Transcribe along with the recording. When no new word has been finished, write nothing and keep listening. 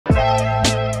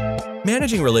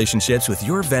Managing relationships with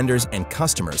your vendors and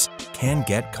customers can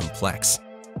get complex.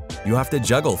 You have to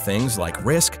juggle things like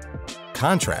risk,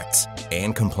 contracts,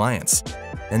 and compliance.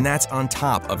 And that's on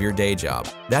top of your day job.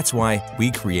 That's why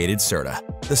we created Certa.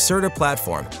 The Certa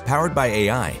platform, powered by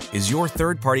AI, is your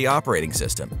third-party operating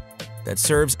system that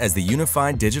serves as the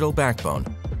unified digital backbone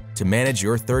to manage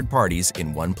your third parties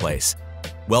in one place.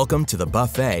 Welcome to the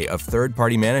buffet of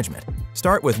third-party management.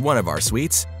 Start with one of our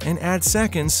suites and add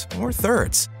seconds or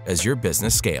thirds as your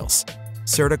business scales.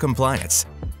 Certa Compliance.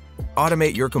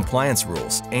 Automate your compliance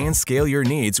rules and scale your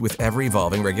needs with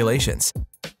ever-evolving regulations.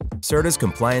 Certa's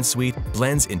Compliance Suite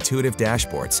blends intuitive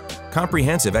dashboards,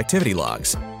 comprehensive activity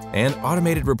logs, and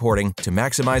automated reporting to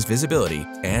maximize visibility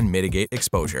and mitigate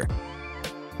exposure.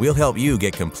 We'll help you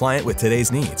get compliant with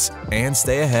today's needs and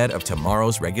stay ahead of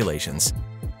tomorrow's regulations.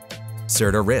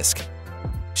 Certa Risk.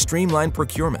 Streamline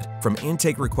procurement from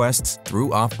intake requests through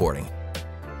offboarding.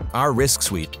 Our Risk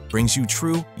Suite brings you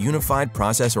true unified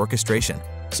process orchestration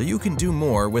so you can do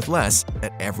more with less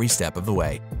at every step of the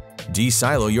way.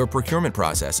 De-silo your procurement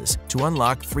processes to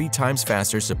unlock 3 times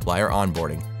faster supplier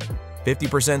onboarding,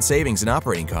 50% savings in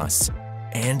operating costs,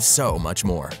 and so much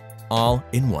more, all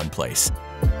in one place.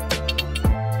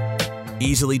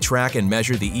 Easily track and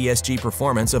measure the ESG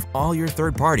performance of all your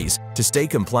third parties to stay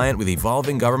compliant with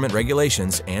evolving government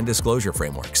regulations and disclosure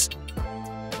frameworks.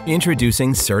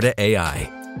 Introducing certa.ai,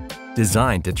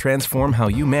 designed to transform how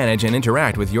you manage and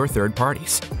interact with your third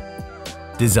parties.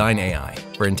 Design AI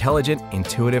for intelligent,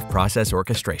 intuitive process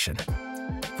orchestration.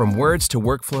 From words to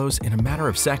workflows in a matter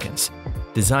of seconds,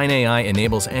 Design AI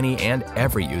enables any and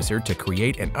every user to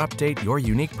create and update your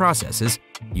unique processes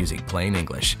using plain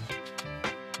English.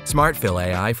 SmartFill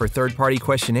AI for third-party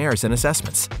questionnaires and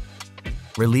assessments.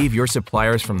 Relieve your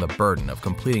suppliers from the burden of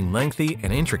completing lengthy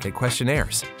and intricate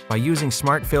questionnaires by using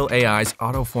SmartFill AI's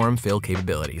auto-form fill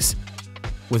capabilities.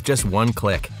 With just one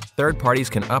click, third parties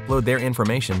can upload their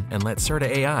information and let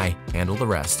certa.ai handle the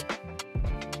rest.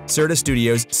 Certa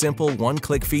Studio's simple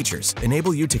one-click features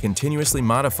enable you to continuously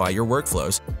modify your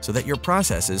workflows so that your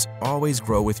processes always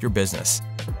grow with your business.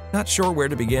 Not sure where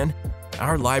to begin?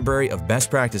 Our library of best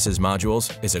practices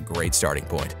modules is a great starting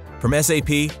point. From SAP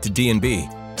to D&B,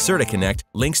 Certa Connect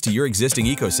links to your existing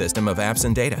ecosystem of apps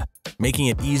and data, making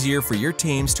it easier for your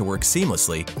teams to work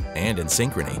seamlessly and in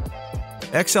synchrony.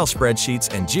 Excel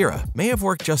spreadsheets and Jira may have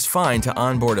worked just fine to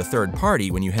onboard a third party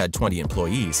when you had 20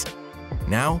 employees.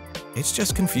 Now, it's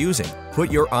just confusing.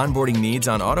 Put your onboarding needs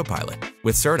on autopilot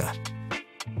with Certa.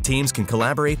 Teams can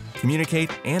collaborate, communicate,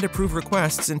 and approve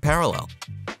requests in parallel,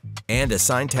 and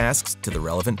assign tasks to the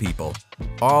relevant people,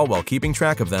 all while keeping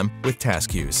track of them with task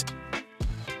queues.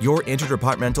 Your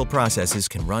interdepartmental processes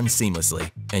can run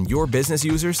seamlessly, and your business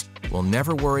users will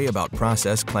never worry about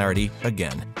process clarity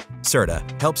again. Certa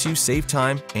helps you save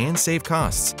time and save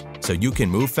costs so you can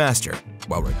move faster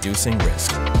while reducing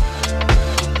risk.